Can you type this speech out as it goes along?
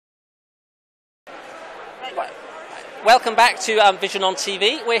Welcome back to Vision on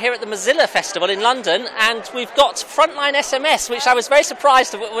TV. We're here at the Mozilla Festival in London, and we've got Frontline SMS, which I was very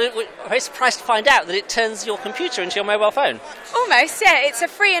surprised to find out that it turns your computer into your mobile phone. Almost, yeah. It's a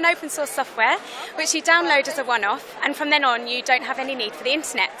free and open source software which you download as a one-off, and from then on you don't have any need for the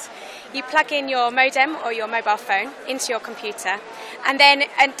internet. You plug in your modem or your mobile phone into your computer, and then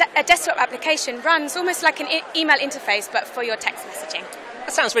a desktop application runs almost like an email interface but for your text messaging.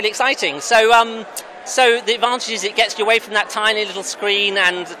 That sounds really exciting. So the advantage is it gets you away from that tiny little screen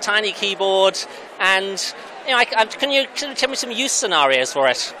and the tiny keyboard, and can you tell me some use scenarios for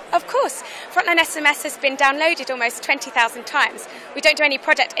it? Of course. Frontline SMS has been downloaded almost 20,000 times. We don't do any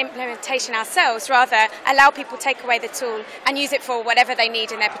project implementation ourselves, rather allow people to take away the tool and use it for whatever they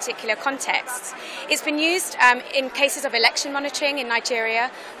need in their particular contexts. It's been used in cases of election monitoring in Nigeria,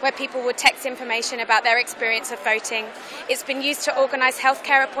 where people would text information about their experience of voting. It's been used to organise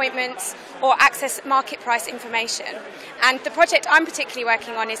healthcare appointments or access market price information. And the project I'm particularly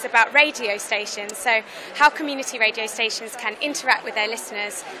working on is about radio stations, so how community radio stations can interact with their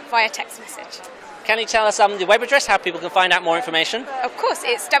listeners via text message. Can you tell us the web address, how people can find out more information? Of course,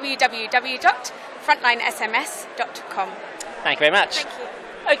 it's www.frontlinesms.com. Thank you very much. Thank you.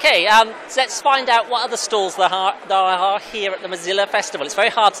 Okay, so let's find out what other stalls there are here at the Mozilla Festival. It's very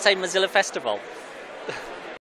hard to say Mozilla Festival.